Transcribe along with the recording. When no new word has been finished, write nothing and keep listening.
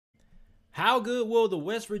How good will the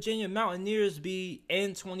West Virginia Mountaineers be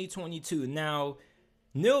in 2022? Now,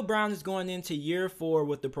 Neal Brown is going into year 4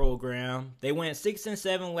 with the program. They went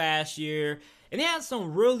 6-7 last year, and they had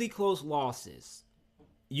some really close losses.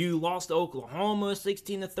 You lost to Oklahoma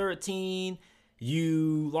 16-13.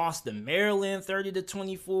 You lost to Maryland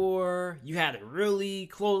 30-24. You had a really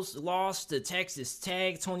close loss to Texas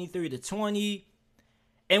Tech 23-20.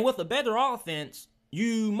 And with a better offense,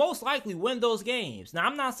 you most likely win those games. Now,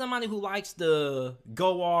 I'm not somebody who likes to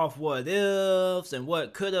go off what ifs and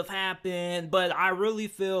what could have happened, but I really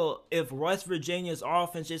feel if West Virginia's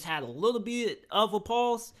offense just had a little bit of a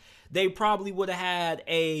pulse, they probably would have had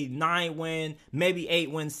a 9-win, maybe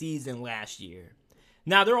 8-win season last year.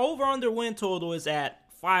 Now, their over-under win total is at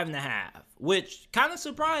 5.5, which kind of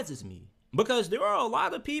surprises me because there are a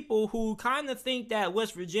lot of people who kind of think that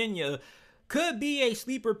West Virginia could be a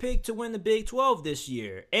sleeper pick to win the Big 12 this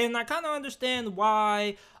year. And I kind of understand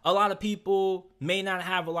why a lot of people may not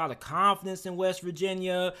have a lot of confidence in West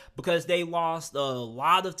Virginia because they lost a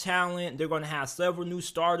lot of talent. They're going to have several new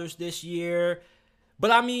starters this year.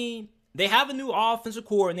 But I mean, they have a new offensive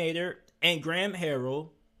coordinator and Graham Harrell.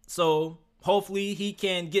 So hopefully he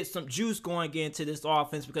can get some juice going into this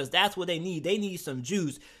offense because that's what they need. They need some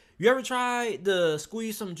juice. You ever tried to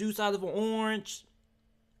squeeze some juice out of an orange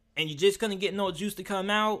and you just couldn't get no juice to come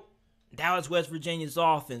out? That was West Virginia's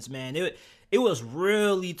offense, man. It was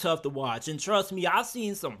really tough to watch. And trust me, I've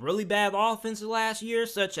seen some really bad offenses last year,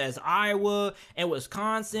 such as Iowa and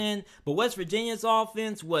Wisconsin. But West Virginia's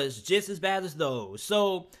offense was just as bad as those.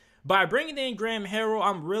 So by bringing in Graham Harrell,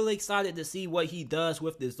 I'm really excited to see what he does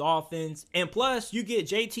with this offense. And plus, you get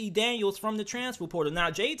JT Daniels from the transfer portal. Now,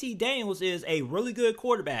 JT Daniels is a really good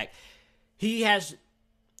quarterback. He has,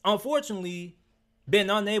 unfortunately,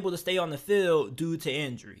 been unable to stay on the field due to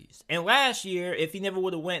injuries. And last year, if he never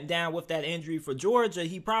would have went down with that injury for Georgia,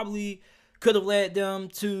 he probably could have led them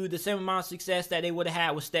to the same amount of success that they would have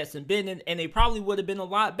had with Stetson Bennett, and they probably would have been a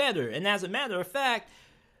lot better. And as a matter of fact,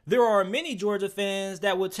 there are many Georgia fans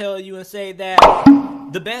that will tell you and say that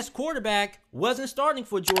the best quarterback wasn't starting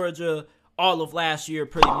for Georgia all of last year,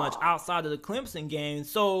 pretty much outside of the Clemson game.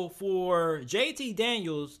 So for JT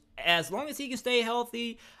Daniels, as long as he can stay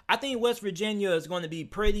healthy, I think West Virginia is going to be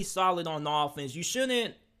pretty solid on the offense. You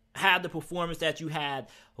shouldn't have the performance that you had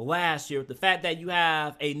last year. The fact that you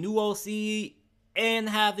have a new OC and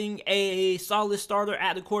having a solid starter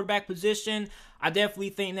at the quarterback position, I definitely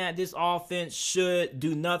think that this offense should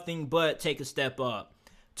do nothing but take a step up.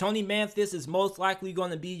 Tony Manthis is most likely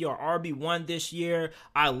going to be your RB1 this year.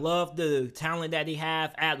 I love the talent that he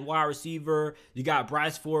have at wide receiver. You got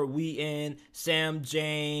Bryce Ford Wheaton, Sam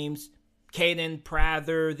James, Caden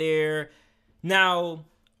Prather there. Now,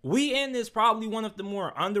 Wheaton is probably one of the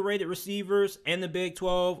more underrated receivers in the Big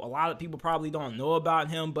 12. A lot of people probably don't know about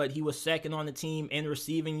him, but he was second on the team in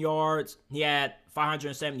receiving yards. He had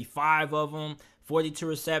 575 of them, 42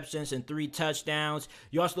 receptions, and 3 touchdowns.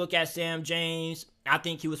 You also look at Sam James. I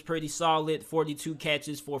think he was pretty solid, 42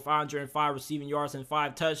 catches for 505 receiving yards and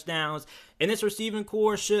 5 touchdowns. And this receiving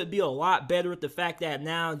core should be a lot better with the fact that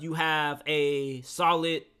now you have a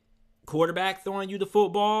solid quarterback throwing you the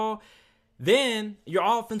football. Then your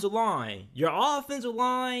offensive line. Your offensive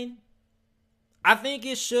line, I think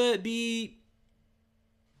it should be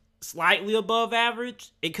slightly above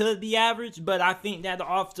average. It could be average, but I think that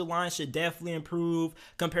the offensive line should definitely improve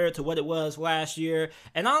compared to what it was last year.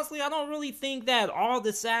 And honestly, I don't really think that all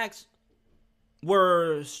the sacks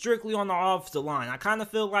were strictly on the offensive line. I kind of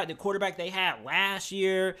feel like the quarterback they had last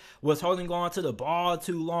year was holding on to the ball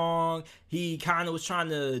too long. He kind of was trying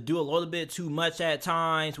to do a little bit too much at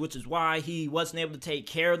times, which is why he wasn't able to take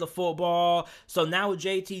care of the football. So now with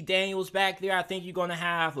JT Daniels back there, I think you're going to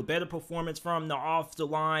have a better performance from the offensive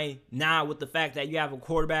line now with the fact that you have a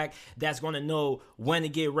quarterback that's going to know when to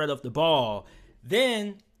get rid of the ball.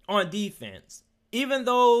 Then on defense, even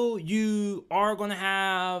though you are going to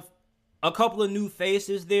have a couple of new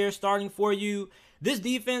faces there starting for you, this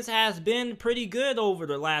defense has been pretty good over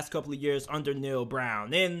the last couple of years under Neal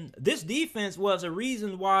Brown. And this defense was a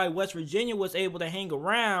reason why West Virginia was able to hang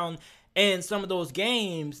around in some of those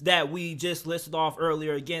games that we just listed off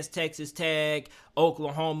earlier against Texas Tech,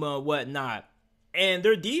 Oklahoma, and whatnot. And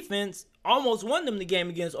their defense almost won them the game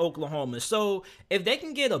against Oklahoma. So if they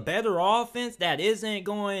can get a better offense that isn't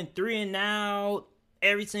going 3 and out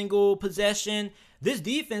every single possession, this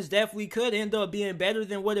defense definitely could end up being better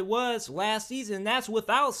than what it was last season. That's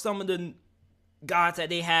without some of the guys that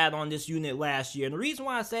they had on this unit last year. And the reason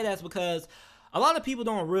why I say that is because a lot of people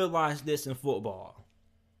don't realize this in football.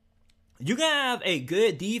 You can have a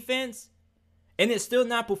good defense and it still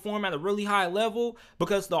not perform at a really high level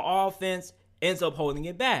because the offense ends up holding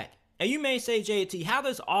it back. And you may say, JT, how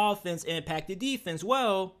does offense impact the defense?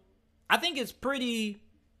 Well, I think it's pretty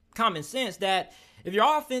common sense that if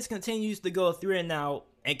your offense continues to go through and out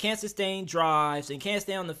and can't sustain drives and can't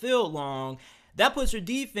stay on the field long, that puts your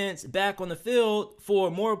defense back on the field for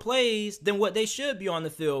more plays than what they should be on the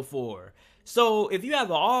field for. So if you have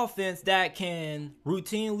an offense that can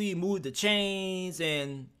routinely move the chains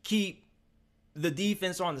and keep the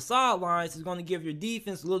defense on the sidelines, it's going to give your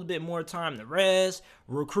defense a little bit more time to rest,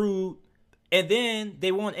 recruit, and then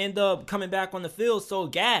they won't end up coming back on the field so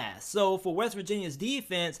gassed. So for West Virginia's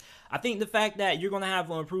defense, I think the fact that you're going to have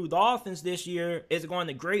an improved offense this year is going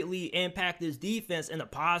to greatly impact this defense in a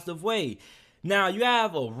positive way. Now, you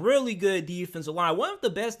have a really good defensive line. One of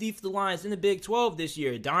the best defensive lines in the Big 12 this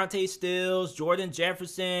year. Dante Stills, Jordan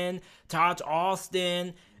Jefferson, Taj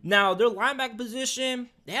Austin. Now, their linebacker position,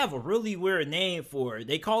 they have a really weird name for it.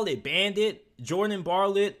 They call it Bandit. Jordan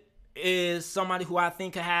Bartlett is somebody who I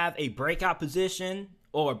think could have a breakout position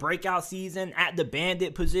or a breakout season at the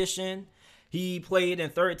Bandit position. He played in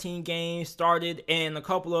 13 games, started in a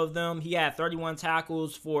couple of them. He had 31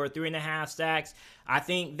 tackles for 3.5 sacks. I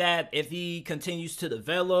think that if he continues to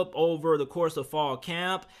develop over the course of fall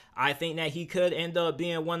camp, I think that he could end up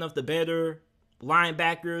being one of the better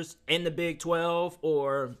linebackers in the Big 12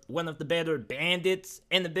 or one of the better bandits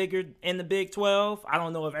in the Big 12. I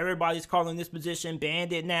don't know if everybody's calling this position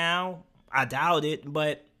Bandit now. I doubt it,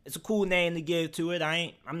 but it's a cool name to give to it.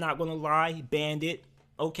 I'm not going to lie. Bandit.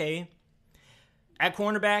 Okay. At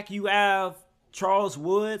cornerback, you have Charles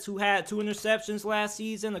Woods, who had 2 interceptions last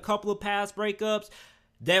season, a couple of pass breakups.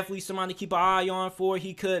 Definitely somebody to keep an eye on for.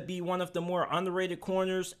 He could be one of the more underrated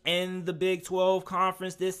corners in the Big 12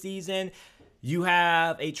 conference this season. You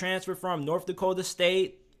have a transfer from North Dakota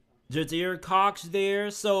State, Jadir Cox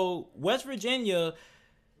there. So West Virginia,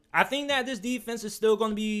 I think that this defense is still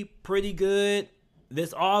going to be pretty good.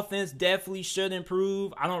 This offense definitely should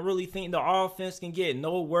improve. I don't really think the offense can get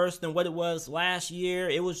no worse than what it was last year.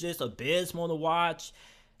 It was just abysmal to watch.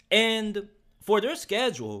 And for their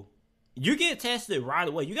schedule, you get tested right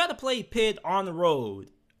away. You got to play Pitt on the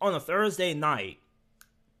road on a Thursday night.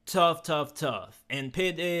 Tough. And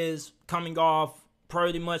Pitt is coming off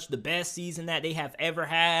pretty much the best season that they have ever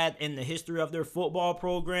had in the history of their football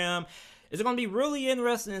program. It's going to be really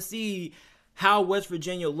interesting to see how West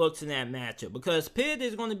Virginia looks in that matchup, because Pitt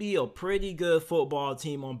is going to be a pretty good football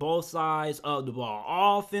team on both sides of the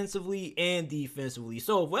ball, offensively and defensively.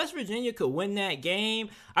 So if West Virginia could win that game,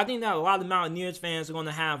 I think that a lot of Mountaineers fans are going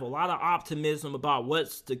to have a lot of optimism about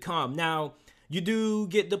what's to come. Now, you do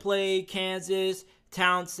get to play Kansas,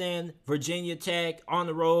 Townsend, Virginia Tech on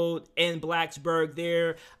the road in Blacksburg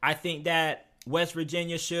there. I think that West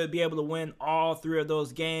Virginia should be able to win all 3 of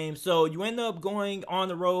those games. So you end up going on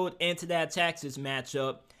the road into that Texas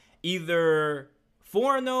matchup either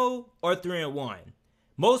 4-0 or 3-1.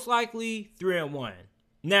 Most likely 3-1.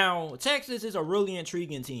 Now, Texas is a really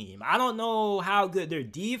intriguing team. I don't know how good their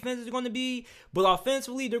defense is going to be, but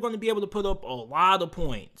offensively they're going to be able to put up a lot of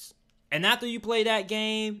points. And after you play that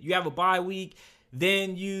game, you have a bye week.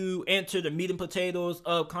 Then you enter the meat and potatoes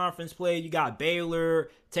of conference play. You got Baylor,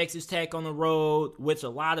 Texas Tech on the road, which a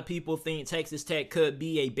lot of people think Texas Tech could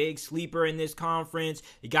be a big sleeper in this conference.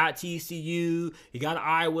 You got TCU, you got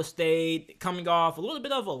Iowa State coming off a little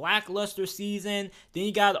bit of a lackluster season. Then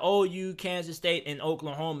you got OU, Kansas State, and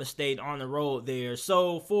Oklahoma State on the road there.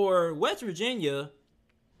 So for West Virginia,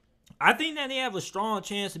 I think that they have a strong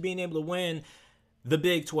chance of being able to win the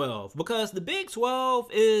Big 12, because the Big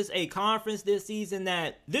 12 is a conference this season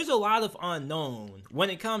that there's a lot of unknown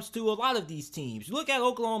when it comes to a lot of these teams. You look at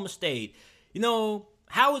Oklahoma State,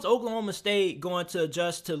 how is Oklahoma State going to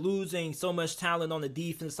adjust to losing so much talent on the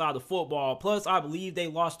defense side of football? Plus, I believe they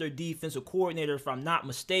lost their defensive coordinator, if I'm not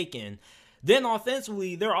mistaken. Then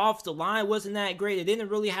offensively, their offensive line wasn't that great. They didn't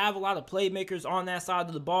really have a lot of playmakers on that side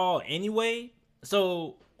of the ball anyway.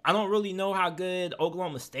 So I don't really know how good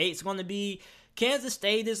Oklahoma State's going to be. Kansas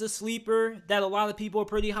State is a sleeper that a lot of people are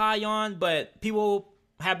pretty high on, but people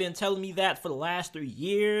have been telling me that for the last 3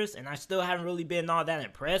 years, and I still haven't really been all that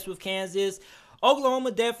impressed with Kansas.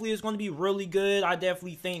 Oklahoma definitely is going to be really good. I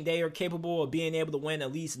definitely think they are capable of being able to win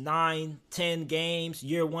at least 9-10 games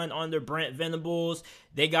year one under Brent Venables.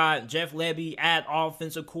 They got Jeff Lebby at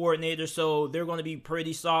offensive coordinator, so they're going to be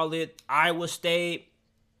pretty solid. Iowa State,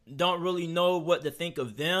 don't really know what to think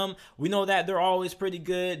of them. We know that they're always pretty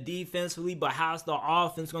good defensively, but how's the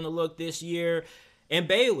offense going to look this year? And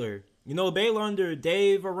Baylor, Baylor under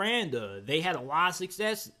Dave Aranda, they had a lot of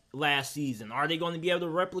success last season. Are they going to be able to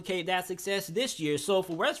replicate that success this year? So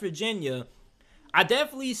for West Virginia, I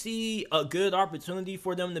definitely see a good opportunity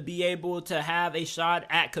for them to be able to have a shot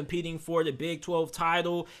at competing for the Big 12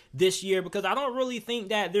 title this year, because I don't really think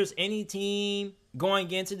that there's any team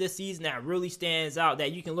going into this season that really stands out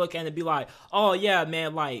that you can look at and be like, oh yeah,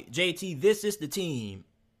 man, like JT, this is the team.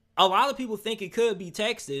 A lot of people think it could be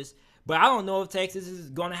Texas, but I don't know if Texas is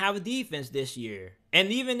going to have a defense this year. And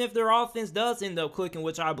even if their offense does end up clicking,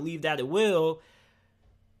 which I believe that it will,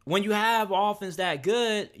 when you have offense that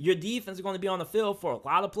good, your defense is going to be on the field for a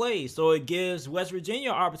lot of plays. So it gives West Virginia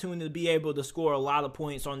an opportunity to be able to score a lot of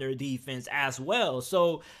points on their defense as well.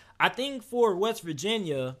 So I think for West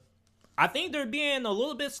Virginia, I think they're being a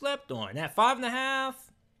little bit slept on. At 5.5,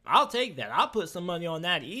 I'll take that. I'll put some money on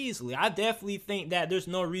that easily. I definitely think that there's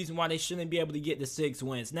no reason why they shouldn't be able to get the 6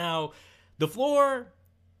 wins. Now, the floor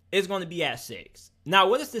is going to be at 6. Now,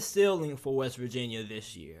 what is the ceiling for West Virginia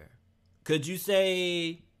this year? Could you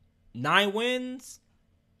say 9 wins?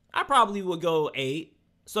 I probably would go 8.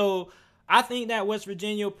 So I think that West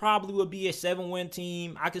Virginia probably would be a 7-win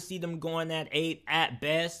team. I could see them going at 8 at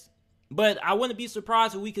best. But I wouldn't be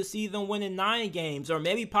surprised if we could see them winning 9 games, or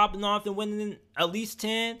maybe popping off and winning at least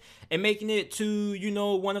 10 and making it to, you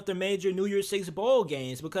know, one of the major New Year's Six bowl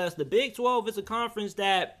games, because the Big 12 is a conference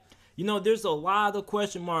that, you know, there's a lot of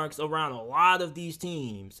question marks around a lot of these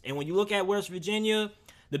teams. And when you look at West Virginia,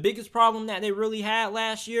 the biggest problem that they really had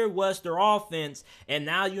last year was their offense, and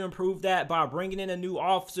now you improve that by bringing in a new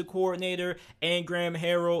offensive coordinator and Graham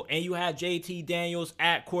Harrell, and you have JT Daniels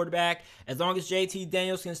at quarterback. As long as JT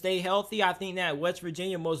Daniels can stay healthy, I think that West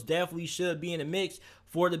Virginia most definitely should be in the mix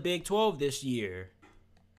for the Big 12 this year.